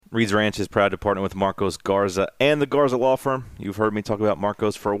Reed's Ranch is proud to partner with Marcos Garza and the Garza Law Firm. You've heard me talk about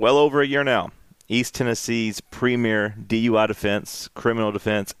Marcos for well over a year now. East Tennessee's premier DUI defense, criminal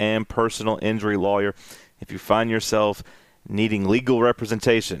defense, and personal injury lawyer. If you find yourself needing legal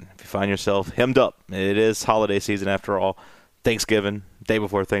representation, if you find yourself hemmed up, it is holiday season after all, Thanksgiving, day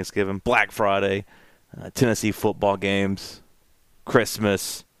before Thanksgiving, Black Friday, Tennessee football games,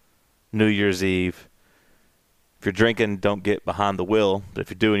 Christmas, New Year's Eve. If you're drinking, don't get behind the wheel. But if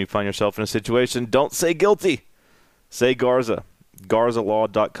you do and you find yourself in a situation, don't say guilty. Say Garza.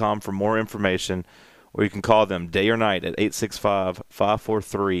 GarzaLaw.com for more information. Or you can call them day or night at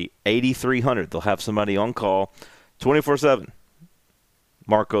 865-543-8300. They'll have somebody on call 24/7.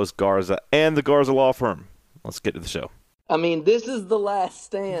 Marcos Garza and the Garza Law Firm. Let's get to the show. I mean, this is the last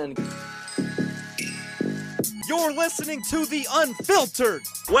stand. You're listening to The Unfiltered.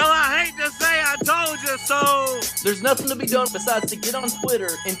 Well, I hate to say I told you so. There's nothing to be done besides to get on Twitter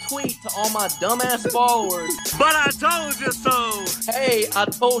and tweet to all my dumbass followers. But I told you so. Hey, I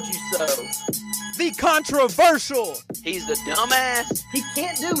told you so. The Controversial. He's a dumbass. He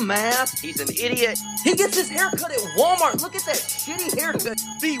can't do math. He's an idiot. He gets his haircut at Walmart. Look at that shitty haircut.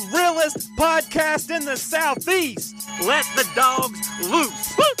 The realest podcast in the Southeast. Let the dogs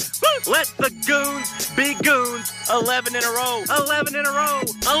loose. Let the goons be goons. 11 in a row. 11 in a row.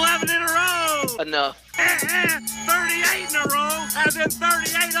 11 in a row. Enough. 38 in a row. As in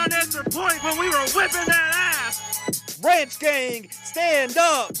 38 unanswered points when we were whipping that ass. Ranch Gang, stand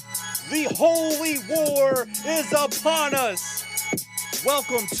up. The holy war is upon us.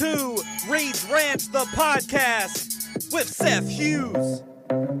 Welcome to Reed's Ranch, the podcast with Seth Hughes.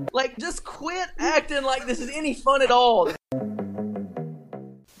 Like, just quit acting like this is any fun at all.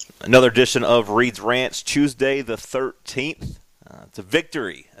 Another edition of Reed's Ranch, Tuesday the 13th. It's a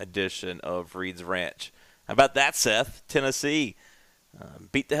victory edition of Reed's Ranch. How about that, Seth? Tennessee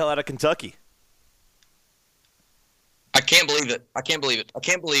beat the hell out of Kentucky. I can't believe it. I can't believe it. I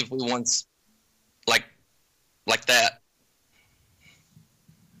can't believe we won like that.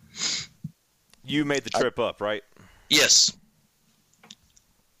 You made the trip up, right? Yes.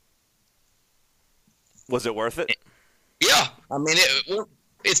 Was it worth it? Yeah. I mean,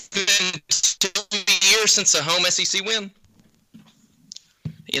 it's been 2 years since a home SEC win.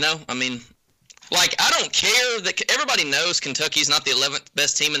 You know, I mean, like, I don't care that everybody knows Kentucky's not the 11th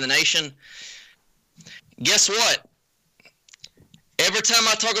best team in the nation. Guess what? Every time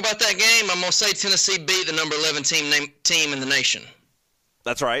I talk about that game, I'm going to say Tennessee beat the number 11 team in the nation.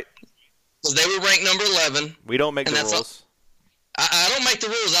 That's right. Because they were ranked number 11. We don't make the rules. I don't make the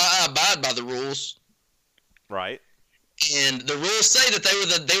rules. I abide by the rules. Right. And the rules say that they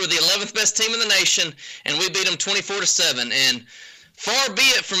were the 11th best team in the nation, and we beat them 24-7. And far be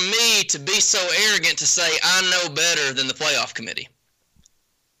it from me to be so arrogant to say I know better than the playoff committee.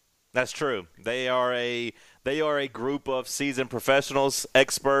 That's true. They are a group of seasoned professionals,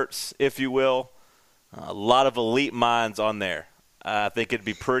 experts, if you will. A lot of elite minds on there. I think it'd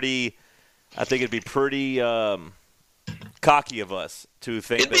be pretty cocky of us to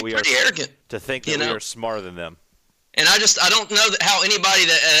think that we are arrogant. To think that we are smarter than them. And I don't know how anybody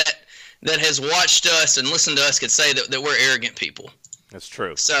that has watched us and listened to us could say that we're arrogant people. That's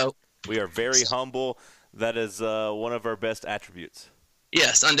true. So we are very humble. That is one of our best attributes.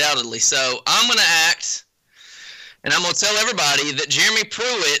 Yes, undoubtedly. So I'm going to act, and I'm going to tell everybody that Jeremy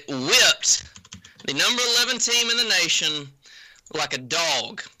Pruitt whipped the number 11 team in the nation like a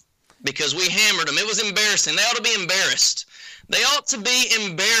dog because we hammered them. It was embarrassing. They ought to be embarrassed. They ought to be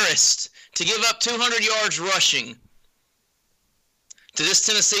embarrassed to give up 200 yards rushing to this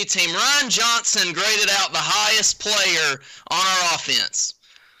Tennessee team. Ryan Johnson graded out the highest player on our offense.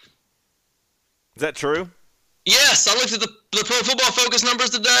 Is that true? Yes, I looked at the Pro Football Focus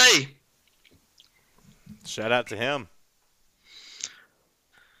numbers today. Shout out to him.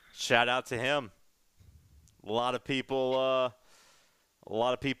 A lot of people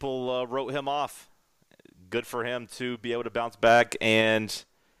wrote him off. Good for him to be able to bounce back and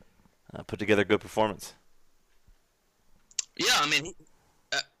put together a good performance. Yeah, I mean,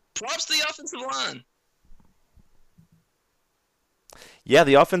 props to the offensive line. Yeah,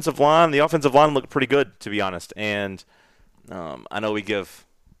 the offensive line looked pretty good, to be honest. And I know we give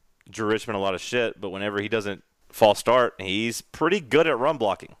Drew Richmond a lot of shit, but whenever he doesn't false start, he's pretty good at run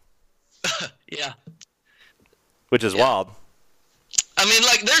blocking. Yeah. Which is wild. I mean,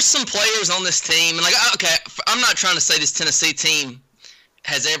 like, there's some players on this team, and I'm not trying to say this Tennessee team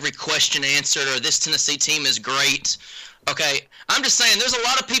has every question answered or this Tennessee team is great. Okay, I'm just saying there's a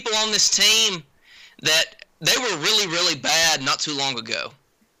lot of people on this team that they were really, really bad not too long ago.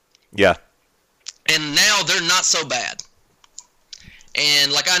 Yeah. And now they're not so bad.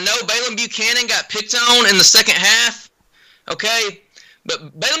 And, like, I know Balaam Buchanan got picked on in the second half, okay?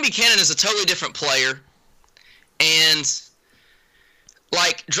 But Balaam Buchanan is a totally different player. And,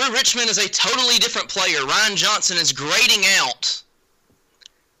 like, Drew Richmond is a totally different player. Ryan Johnson is grading out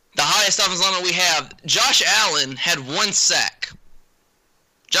the highest offensive lineman we have. Josh Allen had 1 sack.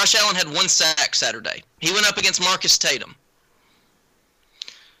 Josh Allen had 1 sack Saturday. He went up against Marcus Tatum.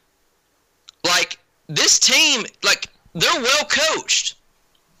 Like, this team, like, they're well coached.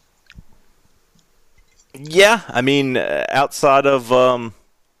 Yeah, I mean, outside of some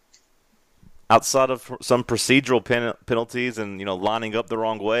procedural penalties and lining up the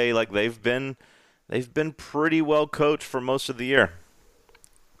wrong way, like they've been pretty well coached for most of the year.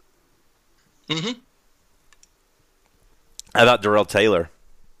 Mm-hmm. How about Darrell Taylor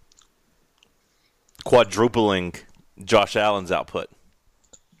quadrupling Josh Allen's output?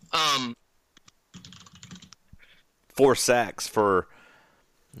 4 sacks for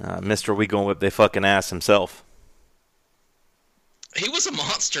Mr. We Gon' Whip They Fucking Ass himself. He was a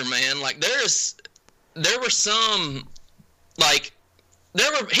monster, man. Like, there were some, like,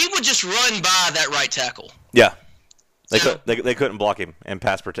 he would just run by that right tackle. Yeah. They couldn't block him in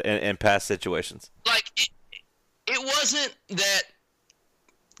pass situations. Like, it wasn't that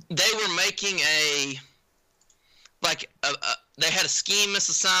they were making they had a scheme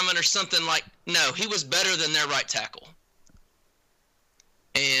misassignment or something. Like, no, he was better than their right tackle.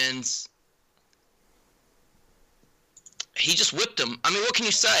 And he just whipped them. I mean, what can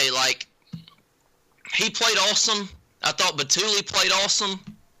you say? Like, he played awesome. I thought Batuli played awesome.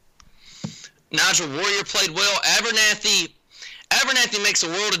 Nigel Warrior played well. Abernathy makes a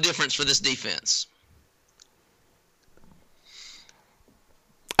world of difference for this defense.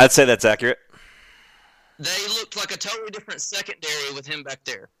 I'd say that's accurate. They looked like a totally different secondary with him back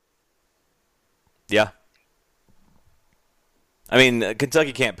there. Yeah. I mean,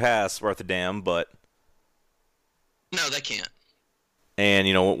 Kentucky can't pass worth a damn, but... No, they can't. And,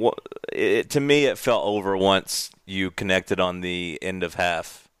 to me, it felt over once you connected on the end of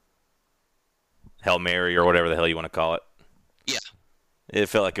half. Hail Mary or whatever the hell you want to call it. Yeah. It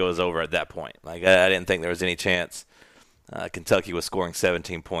felt like it was over at that point. Like, I didn't think there was any chance Kentucky was scoring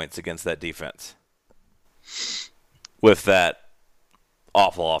 17 points against that defense. With that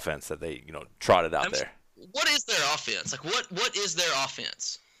awful offense that they, trotted out there. What is their offense? Like, what is their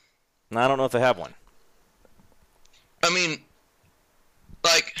offense? I don't know if they have one. I mean,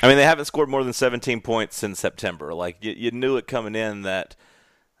 they haven't scored more than 17 points since September. Like, you knew it coming in that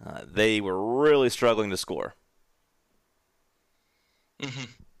they were really struggling to score. Mm-hmm.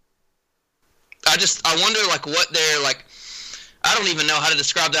 I wonder, what they're, I don't even know how to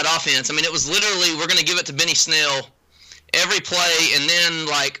describe that offense. I mean, it was literally, we're going to give it to Benny Snell every play, and then,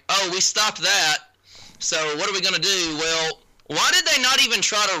 we stopped that, so what are we going to do? Well, why did they not even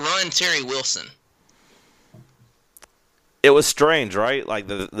try to run Terry Wilson? It was strange, right?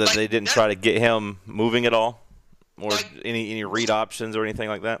 They didn't try to get him moving at all? Or any read options or anything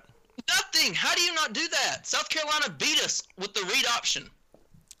like that? Nothing. How do you not do that? South Carolina beat us with the read option.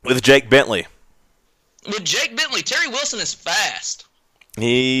 With Jake Bentley. With Jake Bentley. Terry Wilson is fast.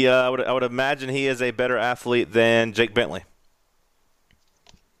 I would imagine he is a better athlete than Jake Bentley.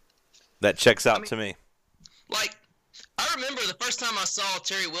 That checks out to me. I remember the first time I saw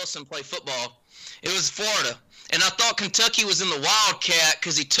Terry Wilson play football, it was Florida. And I thought Kentucky was in the Wildcat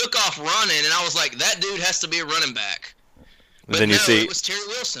because he took off running, and I was like, that dude has to be a running back. But it was Terry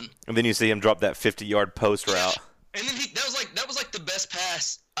Wilson. And then you see him drop that 50-yard post route. And then that was the best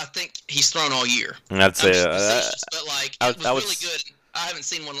pass I think he's thrown all year. And I'd say it was really good. I haven't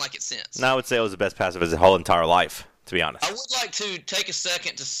seen one like it since. No, I would say it was the best pass of his whole entire life, to be honest. I would like to take a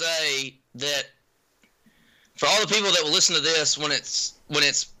second to say that for all the people that will listen to this when it's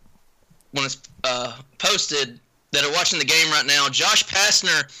posted that are watching the game right now, Josh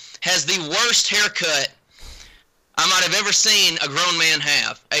Pastner has the worst haircut I might have ever seen a grown man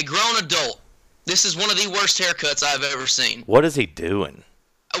have. A grown adult. This is one of the worst haircuts I've ever seen. What is he doing?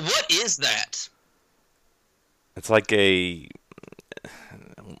 What is that? It's like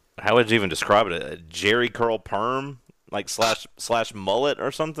how would you even describe it? A Jerry curl perm? Slash mullet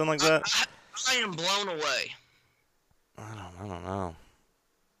or something like that? I am blown away. I don't know.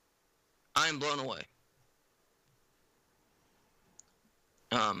 I am blown away.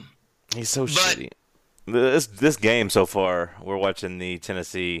 He's so shitty. This game so far, we're watching the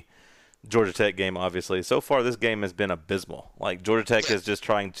Tennessee Georgia Tech game, obviously. So far, this game has been abysmal. Georgia Tech is just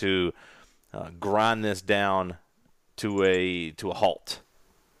trying to grind this down to a halt.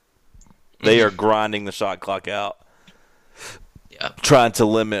 They are grinding the shot clock out. Yeah. Trying to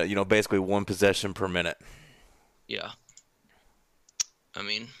limit, basically one possession per minute. Yeah. I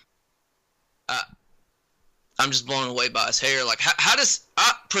mean, I'm just blown away by his hair. Like, how does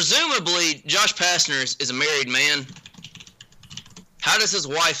presumably Josh Pastner is a married man? How does his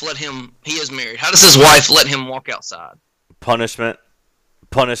wife let him? He is married. How does his wife let him walk outside? Punishment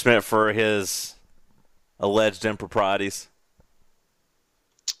for his alleged improprieties.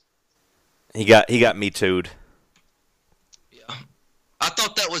 He got Me Too'd. Yeah, I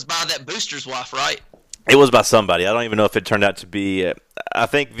thought that was by that Booster's wife, right? It was by somebody. I don't even know if it turned out to be. I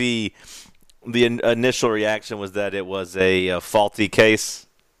think the initial reaction was that it was a faulty case.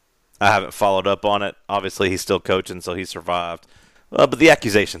 I haven't followed up on it. Obviously, he's still coaching, so he survived. But the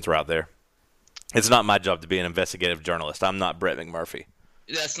accusations were out there. It's not my job to be an investigative journalist. I'm not Brett McMurphy.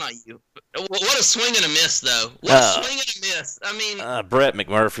 That's not you. What a swing and a miss, though. What a swing and a miss. I mean, Brett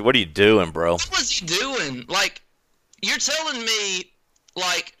McMurphy, what are you doing, bro? What was he doing? Like, you're telling me,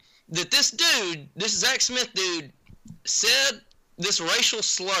 like, that this Zach Smith dude, said this racial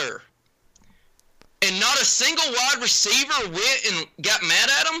slur, and not a single wide receiver went and got mad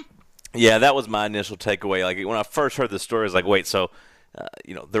at him? Yeah, that was my initial takeaway. Like, when I first heard the story, I was like, wait, so,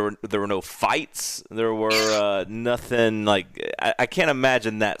 there were no fights? There were nothing, like, I can't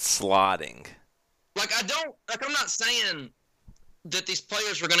imagine that slotting. Like, I'm not saying that these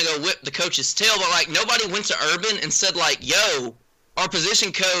players were going to go whip the coach's tail, but, like, nobody went to Urban and said, like, yo, our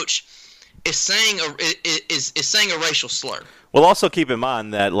position coach is saying a racial slur. Well, also keep in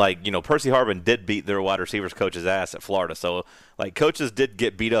mind that, like, Percy Harvin did beat their wide receivers coach's ass at Florida. So, like, coaches did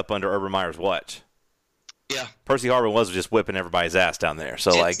get beat up under Urban Meyer's watch. Yeah. Percy Harvin was just whipping everybody's ass down there.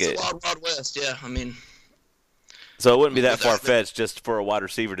 So, it's the Wild West, yeah. I mean. So it wouldn't be that far-fetched just for a wide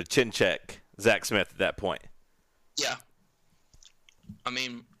receiver to chin check Zach Smith at that point. Yeah. I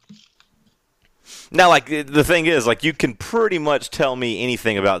mean. Now, like, the thing is, like, you can pretty much tell me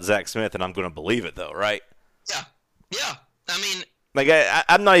anything about Zach Smith, and I'm going to believe it, though, right? Yeah. Yeah. I mean, like,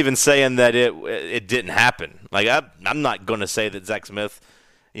 I'm not even saying that it didn't happen. Like, I'm not going to say that Zach Smith,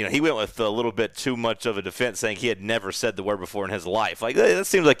 he went with a little bit too much of a defense, saying he had never said the word before in his life. Like, that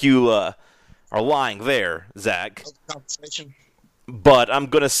seems like you are lying there, Zach. But I'm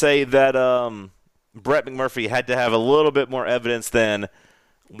going to say that Brett McMurphy had to have a little bit more evidence than,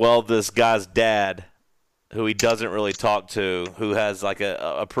 well, this guy's dad, who he doesn't really talk to, who has like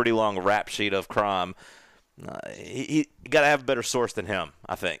a pretty long rap sheet of crime. He got to have a better source than him,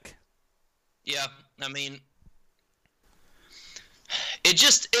 I think. Yeah, I mean, it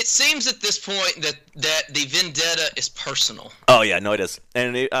seems at this point that the vendetta is personal. Oh yeah, no, it is.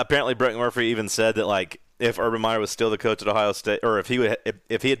 And apparently, Brett McMurphy even said that, like, if Urban Meyer was still the coach at Ohio State, or if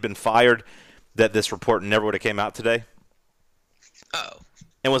he had been fired, that this report never would have came out today. Oh.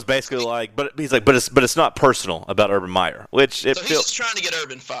 And was basically like, but he's like, but it's not personal about Urban Meyer, which he's just trying to get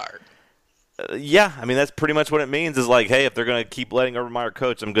Urban fired. Yeah, I mean, that's pretty much what it means. Is like, hey, if they're going to keep letting Urban Meyer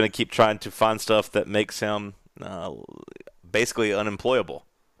coach, I'm going to keep trying to find stuff that makes him basically unemployable.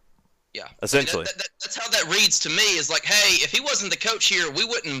 Yeah, essentially. I mean, that's how that reads to me. Is like, hey, if he wasn't the coach here, we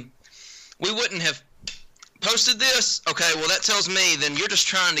wouldn't have posted this. Okay, well, that tells me then you're just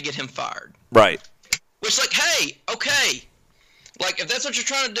trying to get him fired. Right. Which, like, hey, okay, like, if that's what you're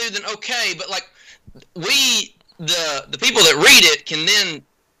trying to do, then okay. But, like, we, the people that read it, can then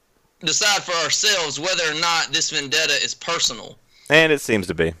decide for ourselves whether or not this vendetta is personal. And it seems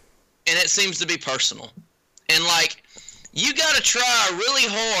to be. And it seems to be personal. And, like, you got to try really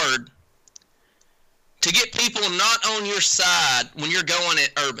hard to get people not on your side when you're going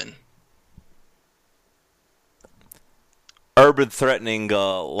at Urban. Urban threatening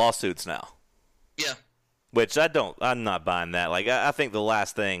lawsuits now. Yeah. Which I'm not buying that. Like, I think the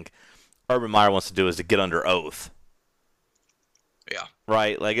last thing Urban Meyer wants to do is to get under oath. Yeah.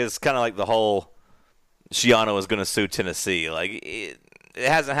 Right? Like, it's kind of like the whole Schiano is going to sue Tennessee. Like, it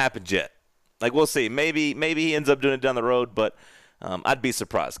hasn't happened yet. Like, we'll see. Maybe he ends up doing it down the road, but I'd be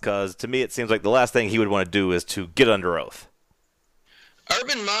surprised because to me it seems like the last thing he would want to do is to get under oath.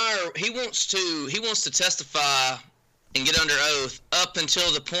 Urban Meyer, he wants to testify and get under oath up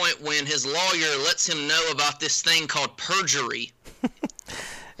until the point when his lawyer lets him know about this thing called perjury.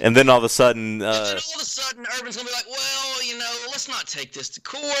 And then all of a sudden... Urban's going to be like, well, let's not take this to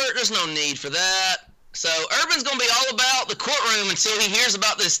court. There's no need for that. So Urban's going to be all about the courtroom until he hears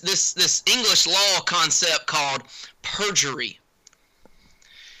about this English law concept called perjury.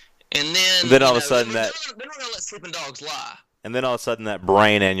 And then all of a sudden they're not going to let sleeping dogs lie. And then all of a sudden that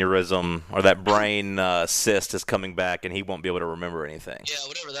brain aneurysm or that brain cyst is coming back and he won't be able to remember anything. Yeah,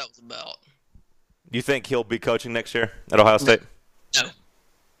 whatever that was about. You think he'll be coaching next year at Ohio State? No.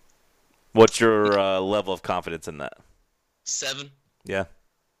 What's your level of confidence in that? 7. Yeah.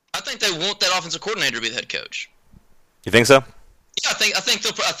 I think they want that offensive coordinator to be the head coach. You think so? Yeah, I think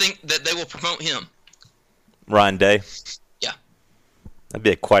that they will promote him. Ryan Day. Yeah. That'd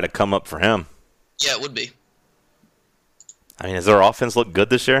be quite a come up for him. Yeah, it would be. I mean, does their offense look good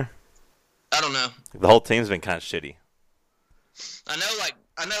this year? I don't know. The whole team's been kind of shitty.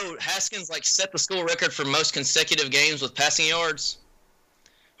 I know Haskins set the school record for most consecutive games with passing yards.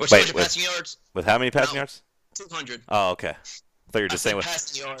 Or 200 passing yards. With how many passing yards? 200. Oh, okay. I thought you were just saying with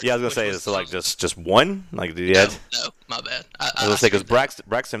passing yards. Yeah, I was gonna say just one. Like did he had? No, my bad. I was gonna say because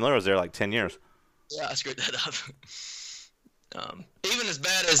Braxton Miller was there 10 years. Yeah, I screwed that up. Even as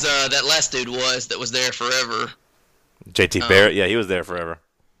bad as that last dude that was there forever. JT Barrett, yeah, he was there forever.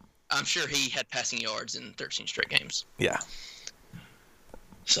 I'm sure he had passing yards in 13 straight games. Yeah.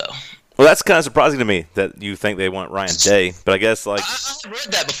 So. Well, that's kind of surprising to me that you think they want Ryan Day, but I guess I've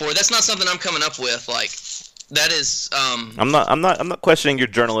read that before. That's not something I'm coming up with. That is. I'm not questioning your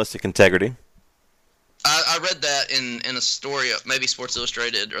journalistic integrity. I read that in a story of maybe Sports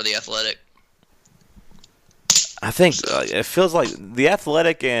Illustrated or The Athletic. I think it feels like The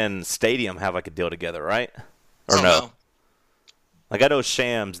Athletic and Stadium have a deal together, right? Or no? Know. I know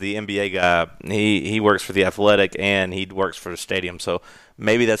Shams, the NBA guy, he works for The Athletic and he works for the Stadium, so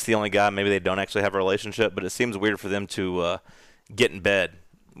maybe that's the only guy. Maybe they don't actually have a relationship, but it seems weird for them to get in bed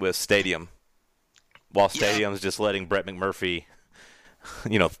with Stadium while Stadium's just letting Brett McMurphy,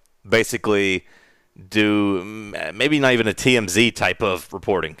 basically do maybe not even a TMZ type of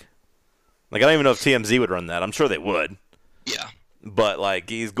reporting. I don't even know if TMZ would run that. I'm sure they would. Yeah. But,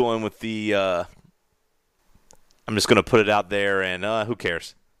 he's going with the I'm just going to put it out there and who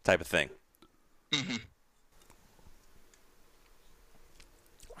cares type of thing. Mm-hmm.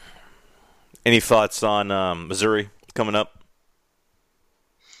 Any thoughts on Missouri coming up?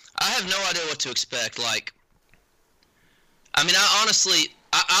 I have no idea what to expect. I honestly,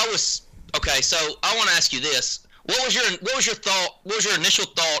 I was okay. So I want to ask you this: what was your thought? What was your initial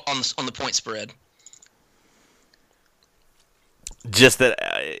thought on the point spread? Just that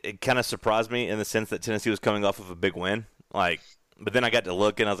it kind of surprised me in the sense that Tennessee was coming off of a big win. But then I got to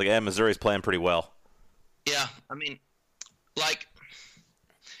look and I was like, Missouri's playing pretty well. Yeah, I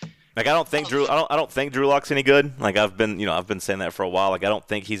don't think Drew Lock's any good. I've been saying that for a while. I don't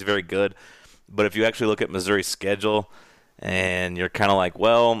think he's very good. But if you actually look at Missouri's schedule, and you're kind of like,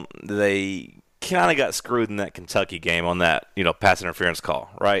 well, they kind of got screwed in that Kentucky game on that pass interference call,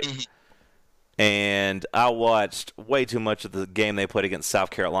 right? Mm-hmm. And I watched way too much of the game they played against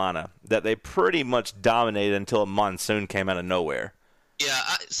South Carolina that they pretty much dominated until a monsoon came out of nowhere. Yeah,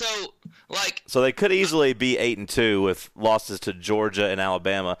 So they could easily be 8-2 with losses to Georgia and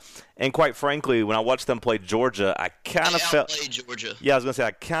Alabama. And quite frankly, when I watched them play Georgia, I kind of felt outplayed Georgia. Yeah, I was gonna say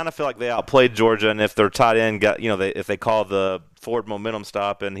I kind of feel like they outplayed Georgia, and if their tight end got if they call the forward momentum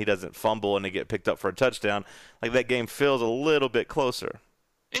stop and he doesn't fumble and they get picked up for a touchdown, that game feels a little bit closer.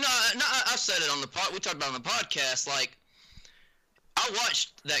 I've said it on the pod. We talked about it on the podcast. I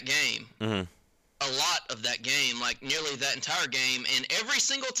watched that game. Mm-hmm. A lot of that game, nearly that entire game, and every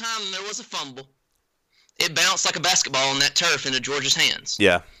single time there was a fumble, it bounced like a basketball on that turf into Georgia's hands.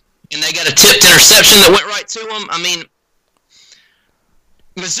 Yeah. And they got a tipped interception that went right to them.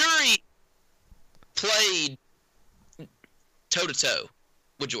 Missouri played toe-to-toe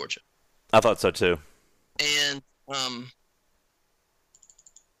with Georgia. I thought so too. And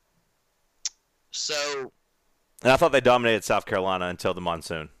And I thought they dominated South Carolina until the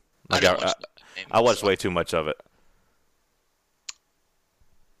monsoon. I watched way too much of it.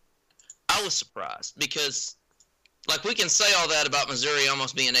 I was surprised because, we can say all that about Missouri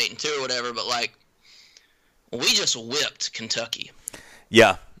almost being 8-2 or whatever, but we just whipped Kentucky.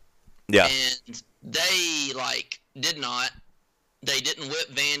 Yeah. Yeah. And they did not. They didn't whip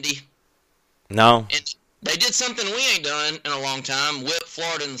Vandy. No. And they did something we ain't done in a long time: whip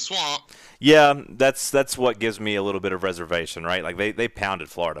Florida in the swamp. Yeah, that's what gives me a little bit of reservation, right? They pounded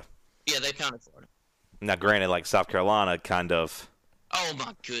Florida. Yeah, they pounded Florida. Now, granted, South Carolina kind of. Oh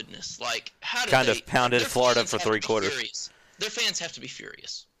my goodness! How did kind of pounded Florida for 3 quarters. Furious. Their fans have to be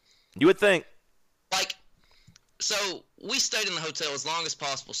furious. You would think. So we stayed in the hotel as long as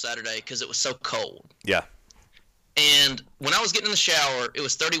possible Saturday because it was so cold. Yeah. And when I was getting in the shower, it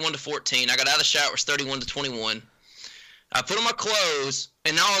was 31-14. I got out of the shower, it was 31-21. I put on my clothes,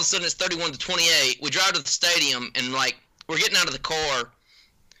 and now all of a sudden it's 31-28. We drive to the stadium, and we're getting out of the car,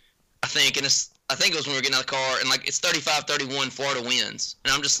 I think it was when we were getting out of the car, and it's 35-31. Florida wins,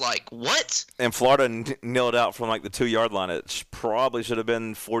 and I'm just like, what? And Florida nilled out from the 2-yard line. It probably should have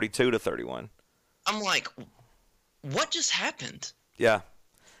been 42-31. I'm like, what just happened? Yeah,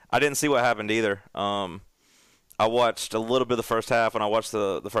 I didn't see what happened either. I watched a little bit of the first half. When I watched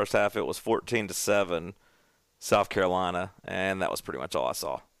the first half, it was 14-7 South Carolina, and that was pretty much all I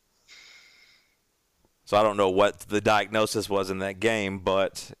saw. So I don't know what the diagnosis was in that game,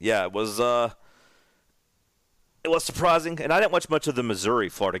 but yeah, it was surprising. And I didn't watch much of the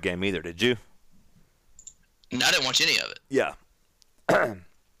Missouri-Florida game either, did you? No, I didn't watch any of it. Yeah. I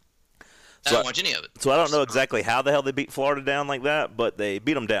didn't watch any of it. So I don't know exactly how the hell they beat Florida down like that, but they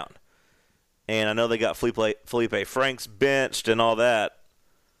beat them down. And I know they got Felipe Franks benched and all that.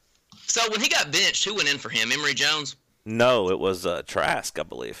 So when he got benched, who went in for him? Emory Jones? No, it was Trask, I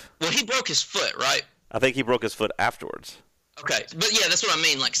believe. Well, he broke his foot, right? I think he broke his foot afterwards. Okay. But, yeah, that's what I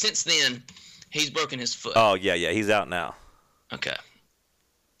mean. Like, since then, he's broken his foot. Oh, yeah, he's out now. Okay.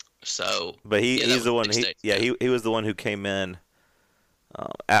 So, but he's the one. He was the one who came in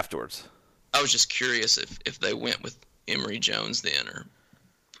afterwards. I was just curious if they went with Emory Jones then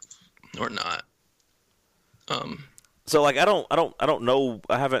or not. So like I don't know.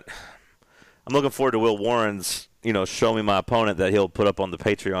 I'm looking forward to Will Warren's show me my opponent that he'll put up on the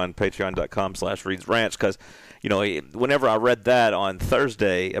patreon.com/Reed's Ranch, because whenever I read that on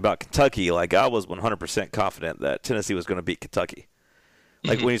Thursday about Kentucky, like I was 100% confident that Tennessee was going to beat Kentucky.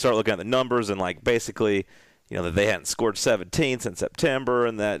 Like when you start looking at the numbers and like basically, that they hadn't scored 17 since September,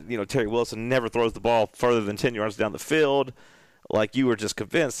 and that Terry Wilson never throws the ball further than 10 yards down the field. Like you were just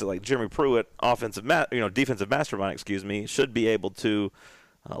convinced that like Jeremy Pruitt, defensive mastermind, should be able to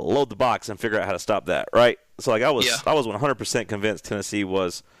load the box and figure out how to stop that, right? So like I was 100% convinced Tennessee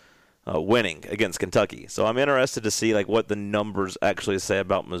was winning against Kentucky. So I'm interested to see like what the numbers actually say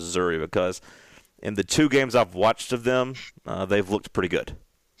about Missouri, because in the 2 games I've watched of them, they've looked pretty good.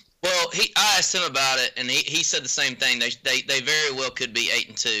 Well, I asked him about it, and he said the same thing. They very well could be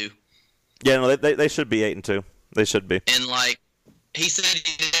 8-2. Yeah, no, they should be 8-2. They should be. And like he said,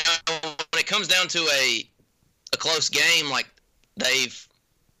 when it comes down to a close game, like they've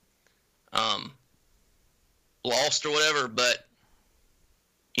lost or whatever, but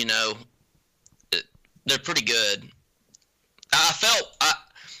they're pretty good. I felt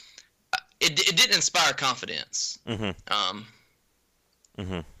it didn't inspire confidence.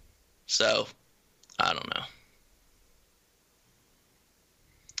 So I don't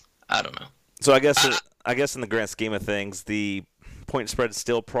know. So I guess in the grand scheme of things, the point spread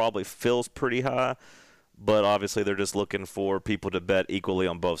still probably feels pretty high, but obviously they're just looking for people to bet equally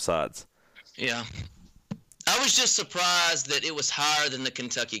on both sides. Yeah. I was just surprised that it was higher than the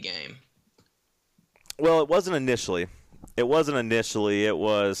Kentucky game. Well, it wasn't initially. It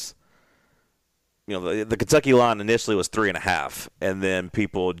was, the Kentucky line initially was 3.5, and then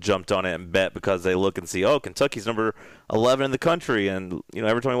people jumped on it and bet because they look and see, oh, Kentucky's number 11 in the country, and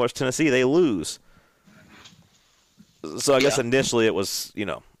every time we watch Tennessee, they lose. So I guess initially it was, wait,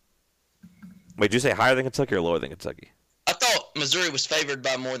 did you say higher than Kentucky or lower than Kentucky? I thought Missouri was favored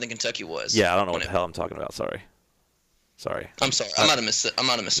by more than Kentucky was. Yeah, I don't know what the hell I'm talking about. Sorry. I'm sorry. I might have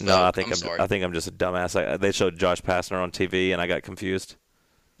misspoke. No, I think I'm just a dumbass. They showed Josh Pastner on TV, and I got confused.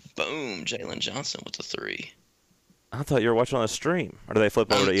 Boom, Jalen Johnson with the 3. I thought you were watching on a stream. Or do they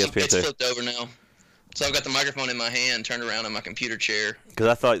flip over to ESPN2? It's flipped over now. So I've got the microphone in my hand, turned around in my computer chair.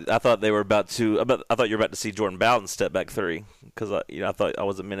 Because I thought they were about to. I thought you were about to see Jordan Bowden step back 3. Because I thought I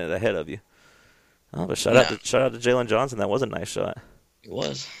was a minute ahead of you. Oh, but shout out to Jalen Johnson. That was a nice shot. It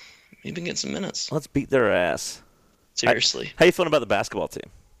was. He's been getting some minutes. Let's beat their ass. Seriously. How you feeling about the basketball team?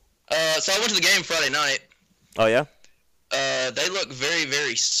 So I went to the game Friday night. Oh yeah. They look very,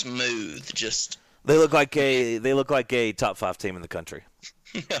 very smooth. They look like a top 5 team in the country.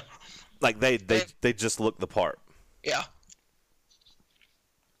 Yeah. Like they just look the part. Yeah.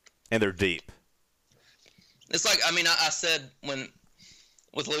 And they're deep. It's like, I said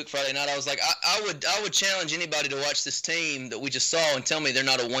with Luke Friday night, I was like, I would challenge anybody to watch this team that we just saw and tell me they're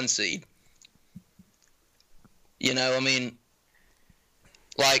not a 1 seed.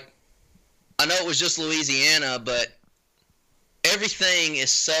 Like, I know it was just Louisiana, but everything they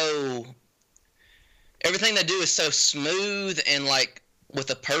do is so smooth and like with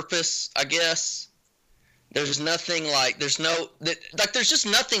a purpose, I guess. There's nothing there's just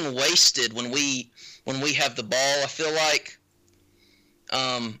nothing wasted when we have the ball. I feel like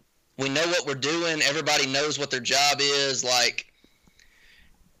we know what we're doing. Everybody knows what their job is. Like,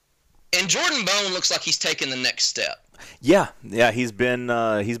 and Jordan Bone looks like he's taking the next step. Yeah, he's been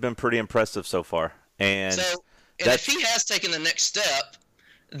pretty impressive so far. And if he has taken the next step,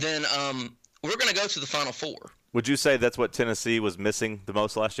 then we're going to go to the Final Four. Would you say that's what Tennessee was missing the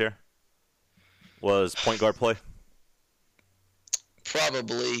most last year? Was point guard play?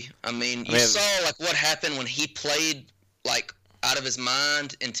 Probably. You saw like what happened when he played like out of his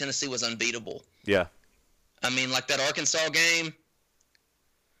mind, and Tennessee was unbeatable. Yeah. Like that Arkansas game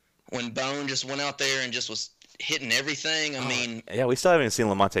when Bone just went out there and just was hitting everything. I mean, yeah, we still haven't even seen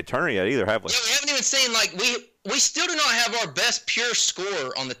Lamonte Turner yet either, have we? yeah, we haven't even seen like we still do not have our best pure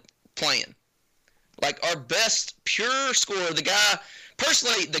scorer on the playing. Like our best pure scorer, the guy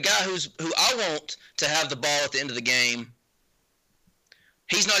personally, the guy who I want to have the ball at the end of the game.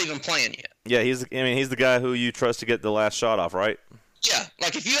 He's not even playing yet. Yeah, he's the guy who you trust to get the last shot off, right? Yeah,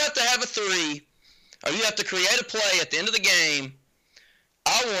 like if you have to have a three, or you have to create a play at the end of the game,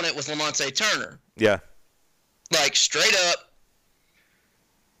 I want it with Lamonte Turner. Yeah. Like straight up,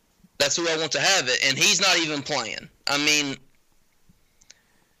 that's who I want to have it, and he's not even playing. I mean,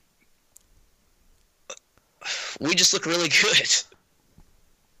 we just look really good.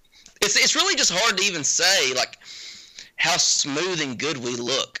 It's really just hard to even say like how smooth and good we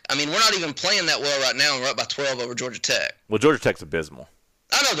look. I mean, we're not even playing that well right now, and we're up by 12 over Georgia Tech. Well, Georgia Tech's abysmal.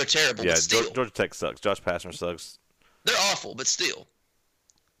 I know they're terrible, Yeah, but still. Georgia Tech sucks. Josh Pastner sucks. They're awful, but still.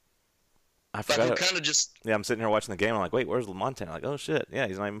 I Like forgot. we're kind of just, Yeah, I'm sitting here watching the game. I'm like, wait, where's Lamonte? I'm like, oh shit, yeah,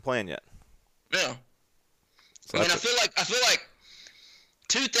 he's not even playing yet. yeah. So I mean, I that's feel like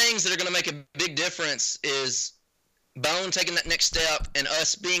two things that are going to make a big difference is Bone taking that next step and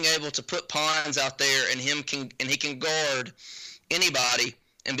us being able to put Pines out there and he can guard anybody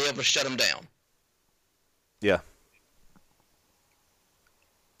and be able to shut him down. yeah,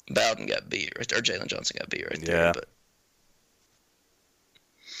 Bowden got beat, or Jalen Johnson got beat right Yeah. there. But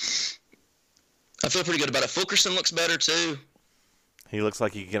I feel pretty good about it. Fulkerson looks better too. he looks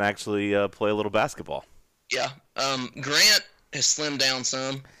like he can actually play a little basketball. Yeah. Grant has slimmed down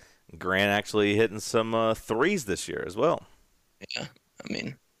some. Grant actually hitting some threes this year as well. Yeah. I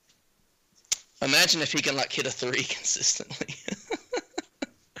mean, imagine if he can like hit a three consistently.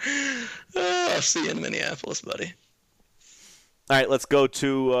 I'll see you in Minneapolis, buddy. All right, let's go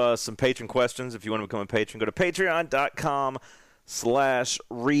to some patron questions. If you want to become a patron, go to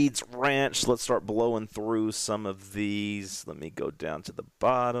patreon.com/Reed's Ranch. Let's start blowing through some of these. Let me go down to the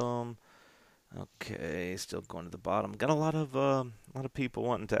bottom. Okay, still going to the bottom. Got a lot of people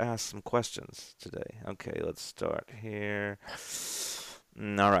wanting to ask some questions today. Okay, let's start here.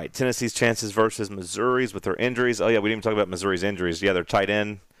 All right, Tennessee's chances versus Missouri's with their injuries. Oh yeah, we didn't even talk about Missouri's injuries. Yeah, their tight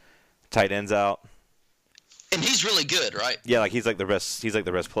end's out. And he's really good, right? Yeah, like he's like their best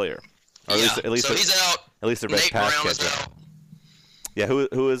player. Or yeah. at least so he's out. At least their best Nate pass Brown is catcher. out. Yeah,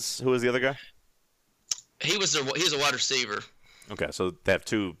 who is the other guy? He was a wide receiver. Okay, so they have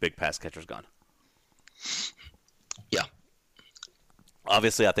two big pass catchers gone. Yeah.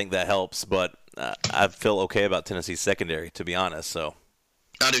 Obviously, I think that helps, but I feel okay about Tennessee's secondary, to be honest. So,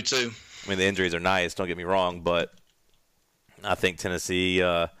 I do too. I mean, the injuries are nice, don't get me wrong, but I think Tennessee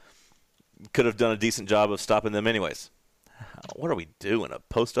could have done a decent job of stopping them anyways. What are we doing? A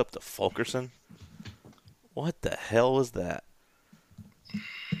post up to Fulkerson? What the hell was that?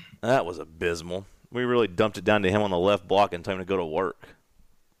 That was abysmal. We really dumped it down to him on the left block and told him to go to work.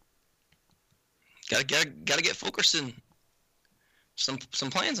 Gotta get Fulkerson some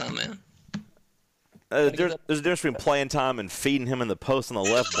playing time, man. There's a difference between playing time and feeding him in the post on the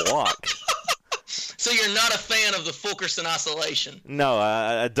left block. So you're not a fan of the Fulkerson isolation? No,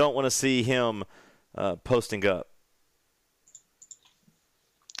 I don't want to see him posting up.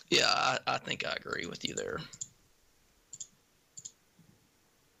 Yeah, I think I agree with you there.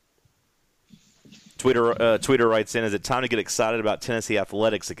 Tweeter writes in, is it time to get excited about Tennessee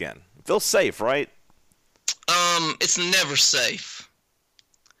athletics again? Feels safe, right? It's never safe.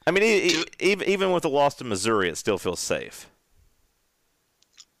 I mean, even with the loss to Missouri, it still feels safe.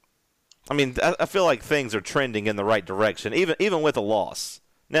 I mean, I feel like things are trending in the right direction, even with a loss.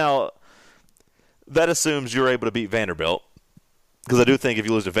 Now, that assumes you're able to beat Vanderbilt, because I do think if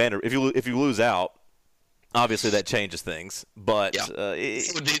you lose to if you lose out, obviously that changes things. But Yeah.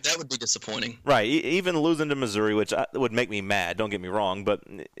 That would be disappointing. right, even losing to Missouri, which would make me mad. Don't get me wrong, but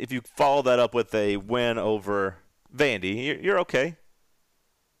if you follow that up with a win over Vandy, you're okay,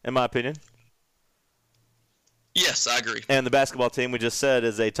 in my opinion. Yes, I agree. And the basketball team we just said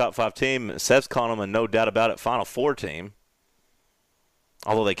is a top 5 team. Seth's calling them a no doubt about it Final Four team.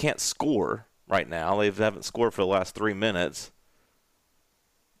 Although they can't score right now. They haven't scored for the last 3 minutes.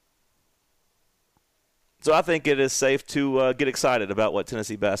 So I think it is safe to get excited about what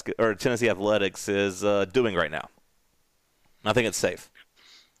Tennessee athletics is doing right now. I think it's safe.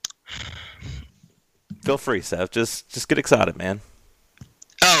 Feel free, Seth. Just get excited, man.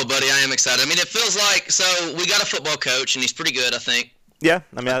 Oh, buddy, I am excited. I mean, it feels like we got a football coach, and he's pretty good, I think. Yeah,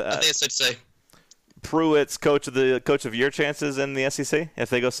 I mean, I think it's safe to say. Pruitt's coach of year chances in the SEC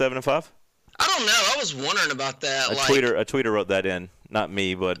if they go 7-5. I don't know. I was wondering about that. A tweeter wrote that in. Not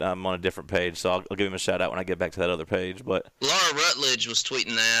me, but I'm on a different page, so I'll give him a shout out when I get back to that other page. But Laura Rutledge was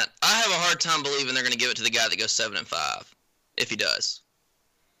tweeting that. I have a hard time believing they're going to give it to the guy that goes 7-5, if he does.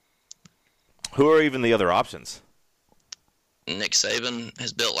 who are even the other options? Nick Saban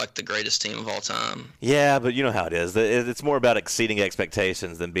has built like the greatest team of all time. Yeah, but you know how it is. It's more about exceeding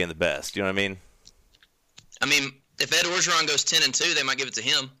expectations than being the best. You know what I mean? I mean, if Ed Orgeron goes 10-2, they might give it to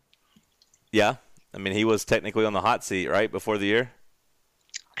him. Yeah. I mean, he was technically on the hot seat, right, before the year?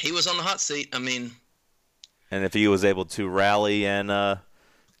 He was on the hot seat. I mean, And if he was able to rally and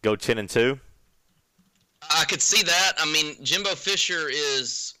go 10-2? I could see that. I mean, Jimbo Fisher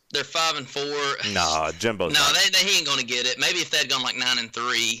is they're 5-4. No, Jimbo's No, not. he ain't gonna get it. Maybe if they'd gone like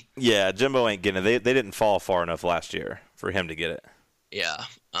 9-3. Yeah, Jimbo ain't getting it. They didn't fall far enough last year for him to get it. Yeah.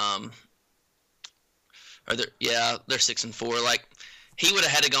 They're 6-4. Like he would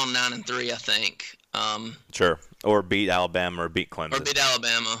have had to gone 9-3, I think. Sure. Or beat Alabama or beat Clemson. Or beat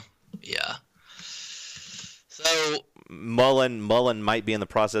Alabama. Yeah. So Mullen might be in the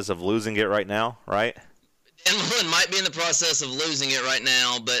process of losing it right now, right? Dan Mullen might be in the process of losing it right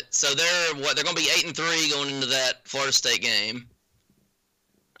now, but so they're going to be 8-3 going into that Florida State game.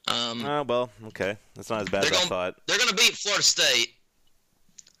 Oh, well, okay. That's not as bad as I thought. They're going to beat Florida State.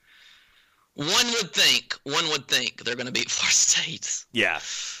 One would think they're going to beat Florida State. Yeah.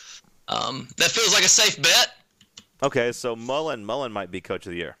 That feels like a safe bet. Okay, so Mullen might be coach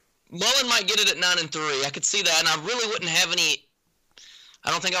of the year. Mullen might get it at 9-3. I could see that, and I really wouldn't have any. I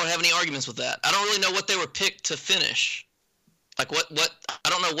don't think I would have any arguments with that. I don't really know what they were picked to finish. Like what I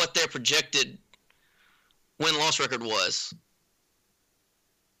don't know what their projected win-loss record was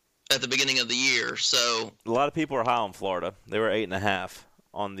at the beginning of the year. So A lot of people are high on Florida. They were 8.5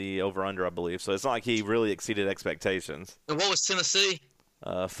 on the over/under, I believe. So it's not like he really exceeded expectations. and what was Tennessee?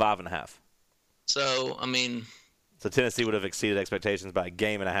 5.5. So I mean, So Tennessee would have exceeded expectations by a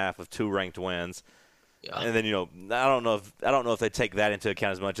game and a half of 2 ranked wins. yeah. And then I don't know if they take that into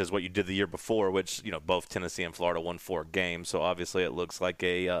account as much as what you did the year before, which both Tennessee and Florida won 4 games. So obviously it looks like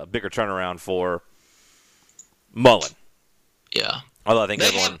a bigger turnaround for Mullen. Yeah. Although I think They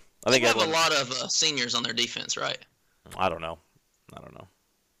everyone, have a lot of seniors on their defense, right? I don't know.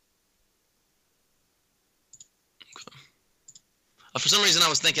 For some reason, I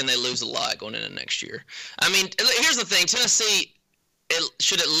was thinking they lose a lot going into next year. I mean, here's the thing: Tennessee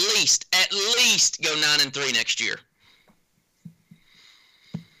should at least go 9-3 next year.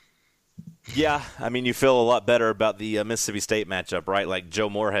 Yeah, I mean, you feel a lot better about the Mississippi State matchup, right? Like Joe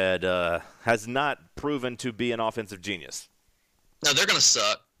Moorhead has not proven to be an offensive genius. No, they're going to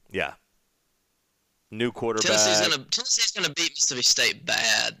suck. Yeah. New quarterback. Tennessee's gonna beat Mississippi State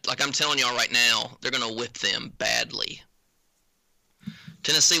bad. Like I'm telling y'all right now, they're gonna whip them badly.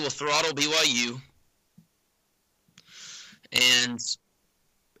 Tennessee will throttle BYU, and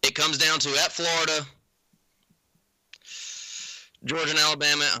it comes down to at Florida, Georgia and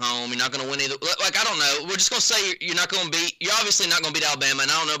Alabama at home. You're not gonna win either. Like I don't know. We're just gonna say you're not gonna beat. You're obviously not gonna beat Alabama,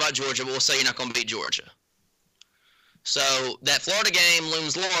 and I don't know about Georgia, but we'll say you're not gonna beat Georgia. So that Florida game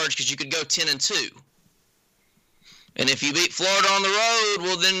looms large because you could go 10-2. And if you beat Florida on the road,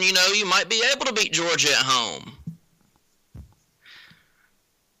 well, then, you might be able to beat Georgia at home.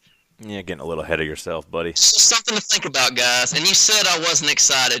 Yeah, getting a little ahead of yourself, buddy. It's just something to think about, guys. And you said I wasn't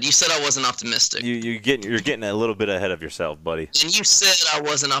excited. You said I wasn't optimistic. You're getting a little bit ahead of yourself, buddy. And you said I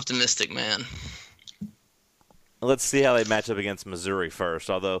wasn't optimistic, man. Let's see how they match up against Missouri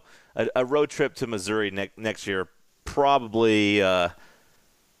first. Although a road trip to Missouri next year probably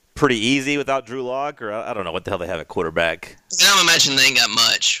pretty easy without Drew Lock, or I don't know what the hell they have at quarterback. I don't imagine they ain't got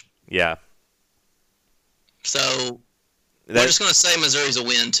much. Yeah. So we're just going to say Missouri's a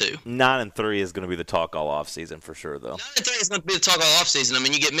win, too. 9-3 is going to be the talk all offseason for sure, though. 9-3 is going to be the talk all offseason. I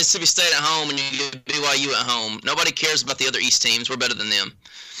mean, you get Mississippi State at home and you get BYU at home. Nobody cares about the other East teams. We're better than them.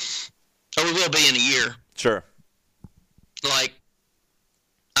 Or we will be in a year. Sure. Like,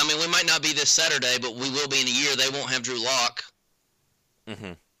 I mean, we might not be this Saturday, but we will be in a year. They won't have Drew Lock.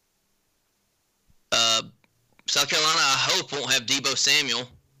 Mm-hmm. South Carolina, I hope, won't have Debo Samuel.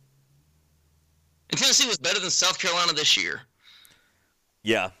 And Tennessee was better than South Carolina this year.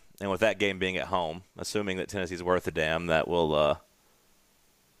 Yeah, and with that game being at home, assuming that Tennessee's worth a damn, that will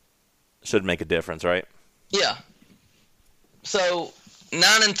should make a difference, right? Yeah. So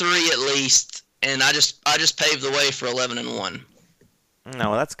 9-3 at least, and I just paved the way for 11-1.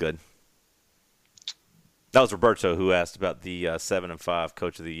 No, that's good. That was Roberto who asked about the 7-5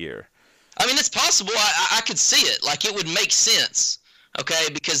 Coach of the Year. I mean, it's possible. I could see it. Like, it would make sense, okay,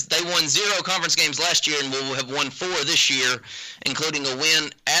 because they won 0 conference games last year and will have won 4 this year, including a win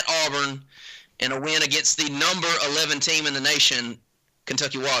at Auburn and a win against the number 11 team in the nation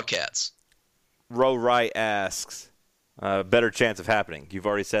Kentucky Wildcats. Roe Wright asks, better chance of happening. You've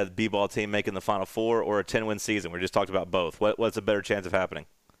already said B-ball team making the Final Four or a 10-win season. We just talked about both. What's a better chance of happening?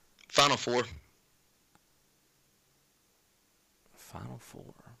 Final Four. Final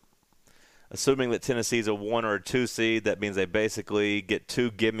Four. Assuming that Tennessee's a 1 or a 2 seed, that means they basically get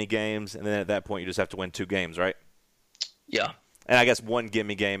 2 gimme games, and then at that point you just have to win 2 games, right? Yeah. And I guess 1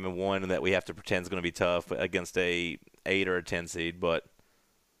 gimme game and 1 that we have to pretend is going to be tough against a 8 or a 10 seed, but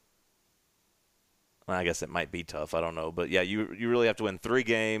well, I guess it might be tough. I don't know. But, yeah, you really have to win 3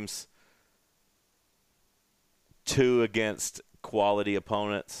 games, 2 against quality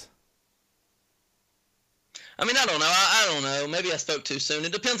opponents. I mean, I don't know. I don't know. Maybe I spoke too soon.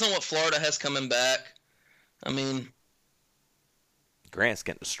 It depends on what Florida has coming back. I mean, Grant's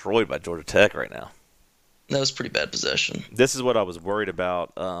getting destroyed by Georgia Tech right now. that was pretty bad possession. This is what I was worried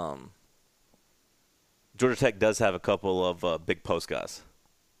about. Georgia Tech does have a couple of big post guys.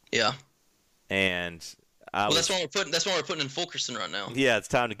 Yeah. And that's why we're putting in Fulkerson right now. Yeah, it's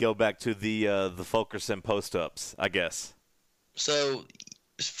time to go back to the Fulkerson post-ups, I guess. So,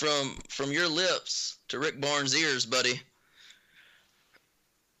 from your lips to Rick Barnes' ears, buddy,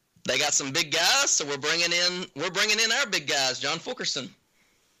 they got some big guys, so we're bringing in our big guys, John Fulkerson.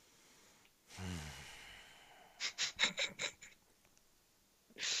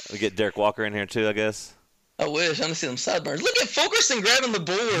 We get Derek Walker in here too, I guess. I wish. I want to see them sideburns. Look at Fulkerson grabbing the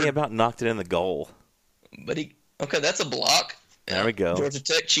board. He about knocked it in the goal. But okay, that's a block. There we go. Georgia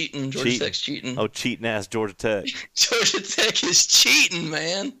Tech cheating. Georgia Tech's cheating. Oh, cheating ass Georgia Tech. Georgia Tech is cheating,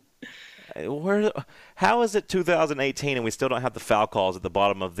 man. How is it 2018 and we still don't have the foul calls at the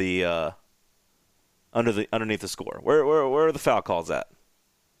bottom of the underneath the score? Where are the foul calls at?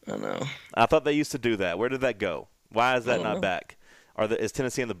 I know. I thought they used to do that. Where did that go? Why is that not know. back? Is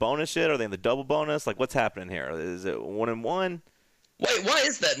Tennessee in the bonus yet? Are they in the double bonus? Like, what's happening here? Is it 1-1? Wait, why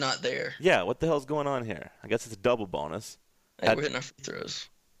is that not there? Yeah, what the hell's going on here? I guess it's a double bonus. Hey, we're hitting our free throws.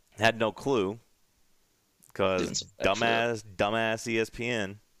 Had no clue because dumbass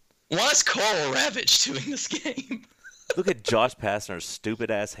ESPN. Why is Carl Ravitch doing this game? Look at Josh Pastner's stupid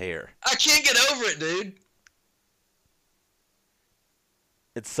ass hair. I can't get over it, dude.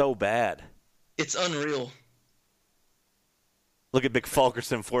 It's so bad. It's unreal. Look at Big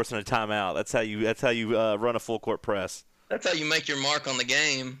Fulkerson forcing a timeout. That's how you run a full court press. That's how you make your mark on the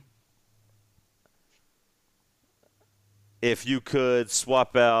game. If you could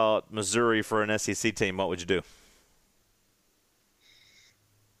swap out Missouri for an SEC team, what would you do?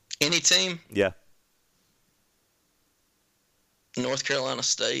 Any team? Yeah. North Carolina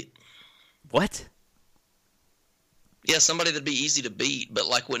State. What? Yeah, somebody that'd be easy to beat, but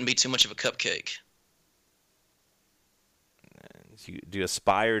wouldn't be too much of a cupcake. Do you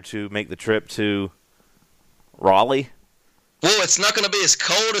aspire to make the trip to Raleigh? Well, it's not going to be as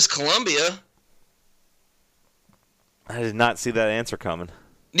cold as Columbia. I did not see that answer coming.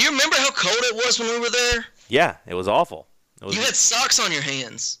 Do you remember how cold it was when we were there? Yeah, it was awful. You had socks on your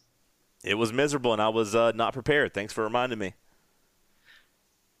hands. It was miserable, and I was not prepared. Thanks for reminding me.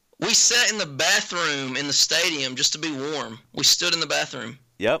 We sat in the bathroom in the stadium just to be warm. We stood in the bathroom.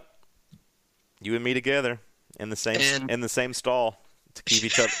 Yep. You and me together in the same stall to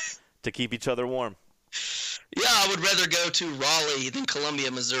keep each other warm. Yeah, I would rather go to Raleigh than Columbia,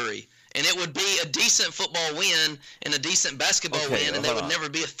 Missouri. And it would be a decent football win and a decent basketball win, and there would never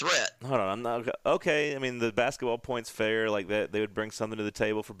be a threat. Hold on, I'm not okay. I mean, the basketball point's fair, like that. They would bring something to the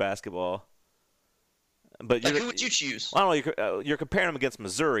table for basketball. But who would you choose? I don't know. You're comparing them against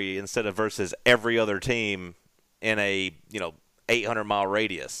Missouri instead of versus every other team in a 800-mile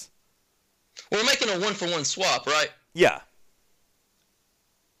radius. We're making a 1-for-1 swap, right? Yeah.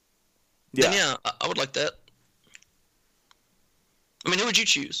 Then yeah, I would like that. I mean, who would you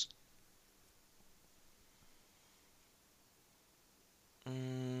choose? I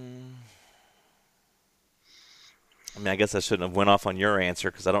mean, I guess I shouldn't have went off on your answer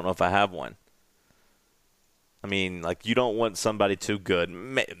because I don't know if I have one. I mean, you don't want somebody too good.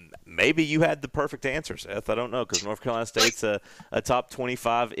 Maybe you had the perfect answer, Seth. I don't know because North Carolina State's a top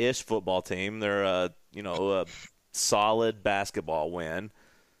 25-ish football team. They're a solid basketball win.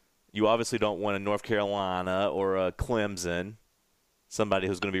 You obviously don't want a North Carolina or a Clemson, somebody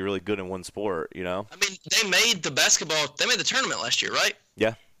who's going to be really good in one sport. I mean, they made the tournament last year, right?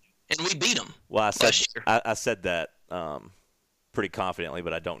 Yeah. And we beat them. Well, I said that pretty confidently,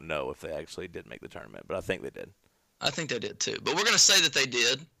 but I don't know if they actually did make the tournament. But I think they did. I think they did too. But we're going to say that they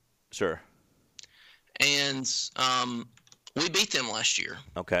did. Sure. And we beat them last year.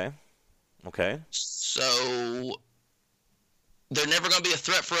 Okay. So they're never going to be a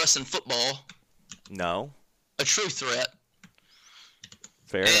threat for us in football. No. A true threat.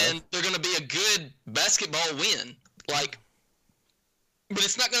 Fair and enough. they're going to be a good basketball win. Like, but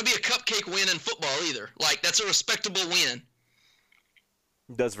it's not going to be a cupcake win in football either. Like, that's a respectable win.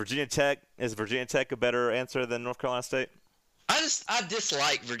 Is Virginia Tech a better answer than North Carolina State? I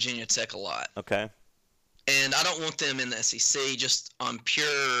dislike Virginia Tech a lot. Okay. And I don't want them in the SEC just on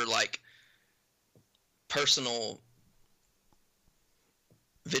pure, like, personal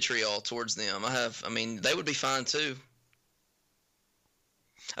vitriol towards them. They would be fine too.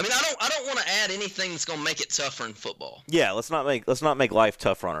 I don't want to add anything that's going to make it tougher in football. Yeah, let's not make life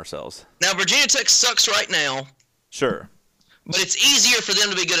tougher on ourselves. Now, Virginia Tech sucks right now, Sure. but it's easier for them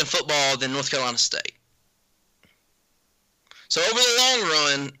to be good in football than North Carolina State. So over the long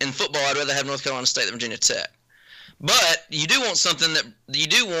run in football, I'd rather have North Carolina State than Virginia Tech. But you do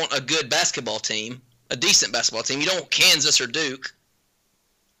want a good basketball team, a decent basketball team. You don't want Kansas or Duke.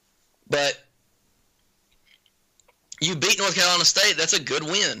 But you beat North Carolina State, that's a good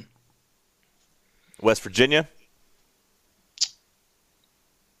win. West Virginia?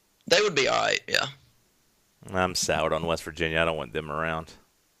 They would be all right, yeah. I'm soured on West Virginia. I don't want them around.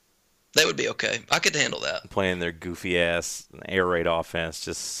 They would be okay. I could handle that. Playing their goofy-ass air raid offense.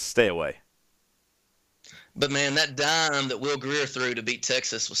 Just stay away. But, man, that dime that Will Greer threw to beat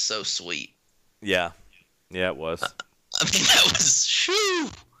Texas was so sweet. Yeah. Yeah, it was. That was, shoo.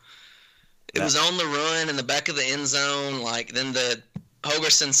 It was on the run in the back of the end zone. Like, then the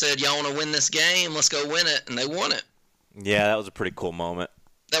Hogerson said, y'all want to win this game? Let's go win it. And they won it. Yeah, that was a pretty cool moment.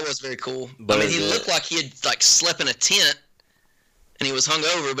 That was very cool. But he looked like he had, like, slept in a tent, and he was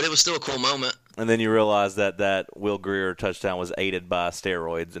hungover, but it was still a cool moment. And then you realize that Will Greer touchdown was aided by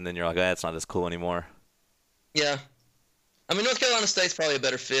steroids, and then you're like, that's not as cool anymore. Yeah. North Carolina State's probably a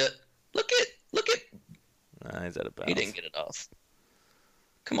better fit. Look at. He's out of bounds. He didn't get it off.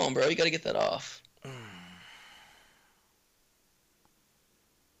 Come on, bro. You got to get that off.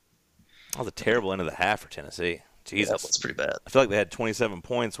 That was a terrible end of the half for Tennessee. Jesus. That was pretty bad. I feel like they had 27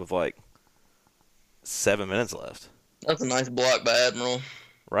 points with, 7 minutes left. That's a nice block by Admiral.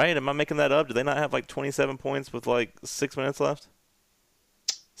 Right? Am I making that up? Do they not have, 27 points with, 6 minutes left?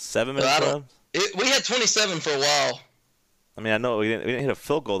 7 minutes left? We had 27 for a while. I know we didn't hit a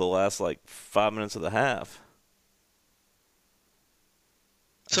field goal the last, 5 minutes of the half.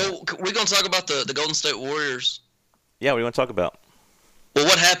 So we're going to talk about the Golden State Warriors. Yeah, what do you want to talk about? Well,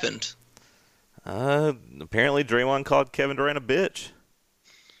 what happened? Apparently Draymond called Kevin Durant a bitch.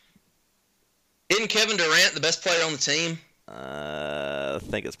 Isn't Kevin Durant the best player on the team? I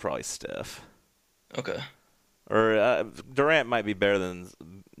think it's probably Steph. Okay. Or Durant might be better,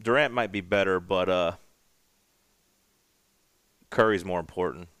 but Curry's more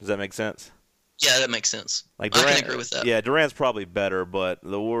important. Does that make sense? Yeah, that makes sense. Durant, I can agree with that. Yeah, Durant's probably better, but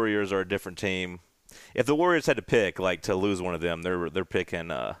the Warriors are a different team. If the Warriors had to pick, to lose one of them, they're picking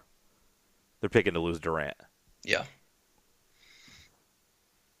to lose Durant. Yeah.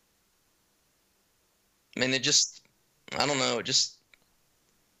 I don't know.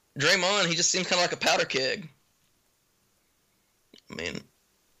 Draymond, he just seems kind of like a powder keg.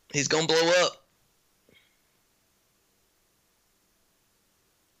 He's going to blow up.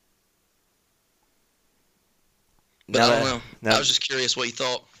 But I don't know. I was just curious what you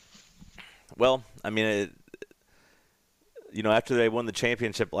thought. Well, after they won the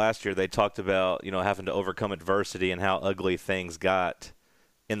championship last year, they talked about, having to overcome adversity and how ugly things got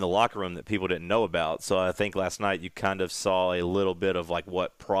in the locker room that people didn't know about. So I think last night you kind of saw a little bit of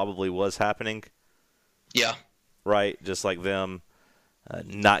what probably was happening. Yeah. Right? Just like them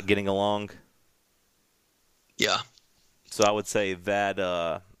not getting along. Yeah. So I would say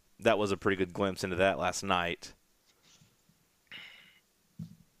that that was a pretty good glimpse into that last night.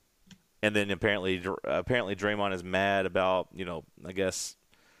 And then apparently Draymond is mad about, I guess,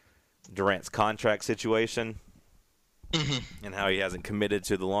 Durant's contract situation and how he hasn't committed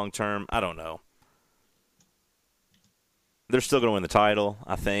to the long term. I don't know. They're still going to win the title,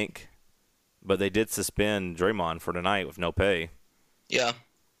 I think. But they did suspend Draymond for tonight with no pay. Yeah.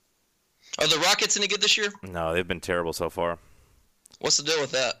 Are the Rockets any good this year? No, they've been terrible so far. What's the deal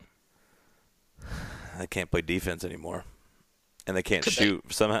with that? They can't play defense anymore. And they can't shoot.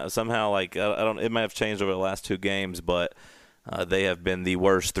 Somehow, I don't. It might have changed over the last 2 games, but they have been the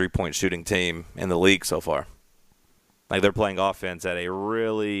worst 3-point shooting team in the league so far. They're playing offense at a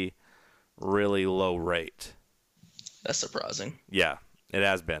really, really low rate. That's surprising. Yeah, it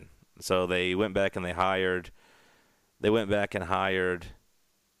has been. So they went back and hired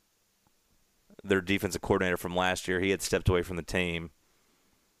their defensive coordinator from last year. He had stepped away from the team.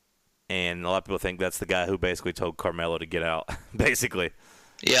 And a lot of people think that's the guy who basically told Carmelo to get out, basically.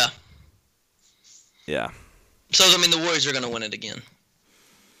 Yeah. Yeah. So, the Warriors are going to win it again.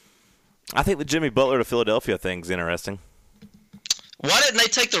 I think the Jimmy Butler to Philadelphia thing's interesting. Why didn't they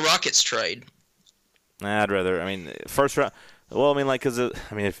take the Rockets trade? Nah, I'd rather. I mean, first round. Well, I mean, like,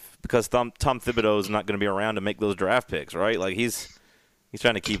 because Tom Thibodeau is not going to be around to make those draft picks, right? Like, he's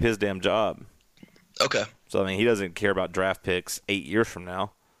trying to keep his damn job. Okay. So I mean, he doesn't care about draft picks 8 years from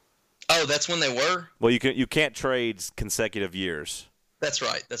now. Oh, that's when they were? Well, you can't trade consecutive years. That's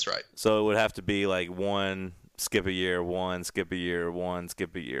right. So it would have to be like one skip a year, one skip a year, one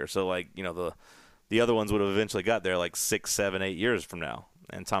skip a year. So like, you know, the other ones would have eventually got there like 6, 7, 8 years from now.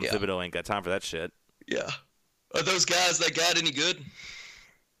 And Tom Thibodeau ain't got time for that shit. Yeah. Are those guys they got any good?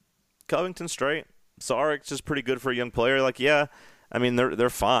 Covington's straight. Saric's just pretty good for a young player. Like, yeah, I mean, they're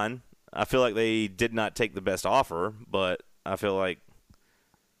fine. I feel like they did not take the best offer, but I feel like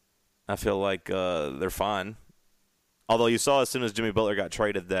they're fine. Although you saw as soon as Jimmy Butler got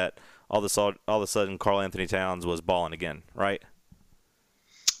traded that all of a sudden Karl Anthony Towns was balling again, right?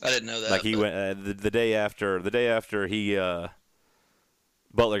 I didn't know that. Like he went the day after he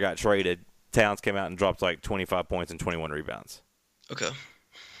Butler got traded, Towns came out and dropped like 25 points and 21 rebounds. Okay.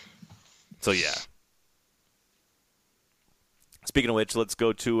 So yeah. Speaking of which, let's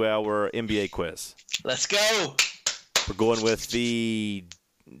go to our NBA quiz. Let's go. We're going with the.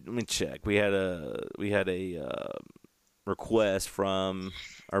 Let me check. We had a request from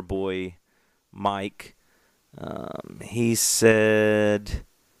our boy Mike. He said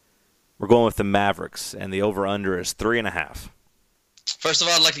we're going with the Mavericks, and the over/under is 3.5. First of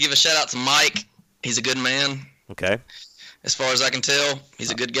all, I'd like to give a shout out to Mike. He's a good man. Okay. As far as I can tell,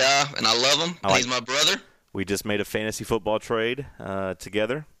 he's a good guy, and I love him. He's my brother. We just made a fantasy football trade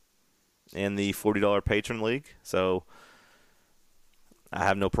together in the $40 patron league, so I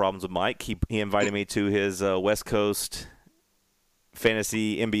have no problems with Mike. He invited me to his West Coast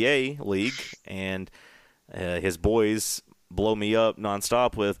fantasy NBA league, and his boys blow me up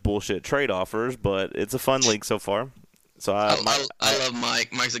nonstop with bullshit trade offers, but it's a fun league so far. So I love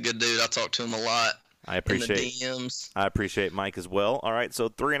Mike. Mike's a good dude. I talk to him a lot. I appreciate in the DMs. I appreciate Mike as well. All right, so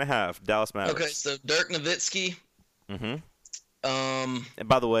 3.5, Dallas Mavericks. Okay, so Dirk Nowitzki. Mm-hmm. And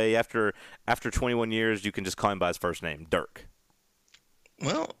by the way, after 21 years, you can just call him by his first name, Dirk.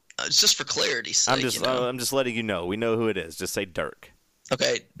 Well, it's just for clarity's sake. I'm just letting you know. We know who it is. Just say Dirk.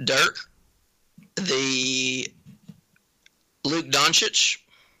 Okay, Dirk. The Luke Doncic.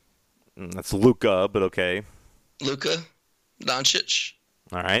 That's Luka, but okay. Luka Doncic.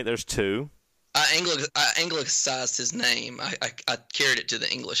 All right, there's 2. I anglicized his name. I carried it to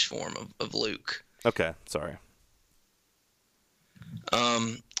the English form of Luke. Okay, sorry.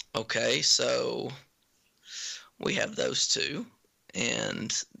 Okay, so we have those 2.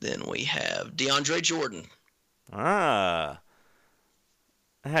 And then we have DeAndre Jordan. Ah.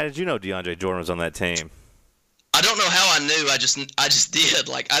 How did you know DeAndre Jordan was on that team? I don't know how I knew. I just did.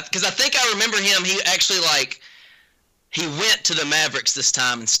 Because I think I remember him. He actually, he went to the Mavericks this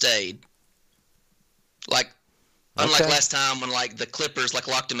time and stayed. Unlike last time when, the Clippers,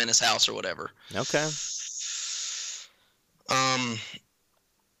 locked him in his house or whatever. Okay.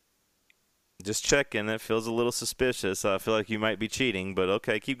 Just checking. It feels a little suspicious. I feel like you might be cheating, but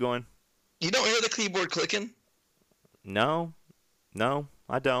okay, keep going. You don't hear the keyboard clicking? No,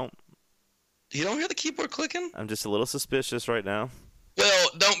 I don't. You don't hear the keyboard clicking? I'm just a little suspicious right now. Well,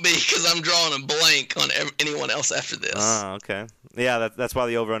 don't be, because I'm drawing a blank on anyone else after this. Oh, okay. Yeah, that's why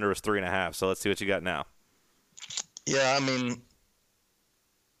the over-under is 3.5, so let's see what you got now. Yeah, I mean...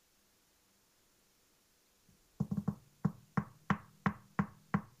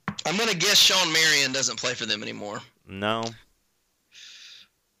 I'm going to guess Sean Marion doesn't play for them anymore. No,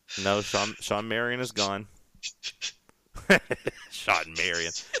 Sean Marion is gone. Sean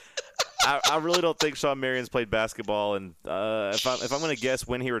Marion. I really don't think Sean Marion's played basketball, and if I'm going to guess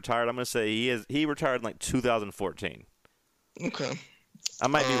when he retired, I'm going to say he retired in 2014. Okay. I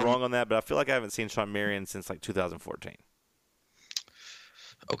might be wrong on that, but I feel like I haven't seen Sean Marion since 2014.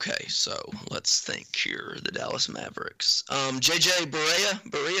 Okay, so let's think here. The Dallas Mavericks. JJ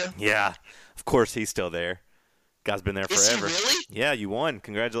Barea? Yeah, of course he's still there. Guy's been there forever. Is he really? Yeah, you won.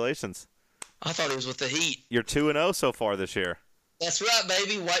 Congratulations. I thought he was with the Heat. You're 2-0 so far this year. That's right,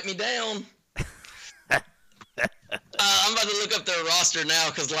 baby. Wipe me down. I'm about to look up their roster now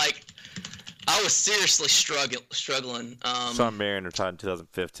because, I was seriously struggling. Sean Marion retired in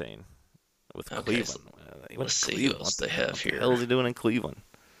 2015 with Cleveland. So let's see what else they have here. What the hell is he doing in Cleveland?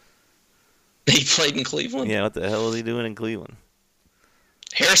 He played in Cleveland? Yeah, what the hell is he doing in Cleveland?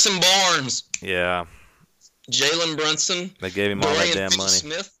 Harrison Barnes. Yeah. Jalen Brunson. They gave him all that damn money.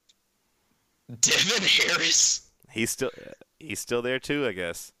 Smith. Devin Harris. He's still there too, I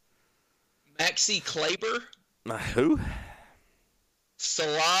guess. Maxi Kleber. Who?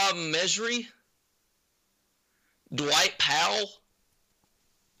 Salah Mejri, Dwight Powell,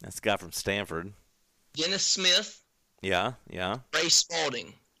 That's the guy from Stanford. Dennis Smith, Yeah. Ray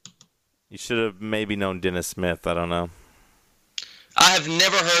Spalding. You should have maybe known Dennis Smith. I don't know. I have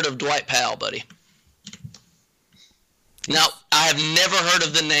never heard of Dwight Powell, buddy. Now, I have never heard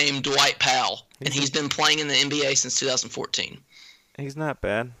of the name Dwight Powell, and he's been playing in the NBA since 2014. He's not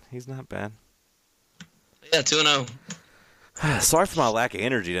bad. Yeah, 2-0. Sorry for my lack of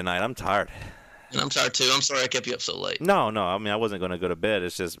energy tonight. I'm tired. And I'm tired, too. I'm sorry I kept you up so late. No. I mean, I wasn't going to go to bed.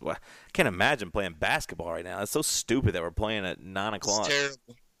 It's just, I can't imagine playing basketball right now. It's so stupid that we're playing at 9 o'clock. It's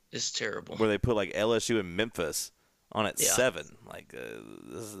terrible. It's terrible. Where they put, like, LSU and Memphis on at 7. Like,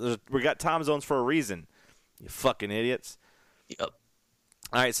 we got time zones for a reason. You fucking idiots. Yep.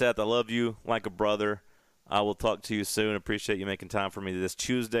 All right, Seth, I love you like a brother. I will talk to you soon. Appreciate you making time for me this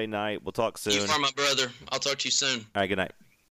Tuesday night. We'll talk soon. You are my brother. I'll talk to you soon. All right, good night.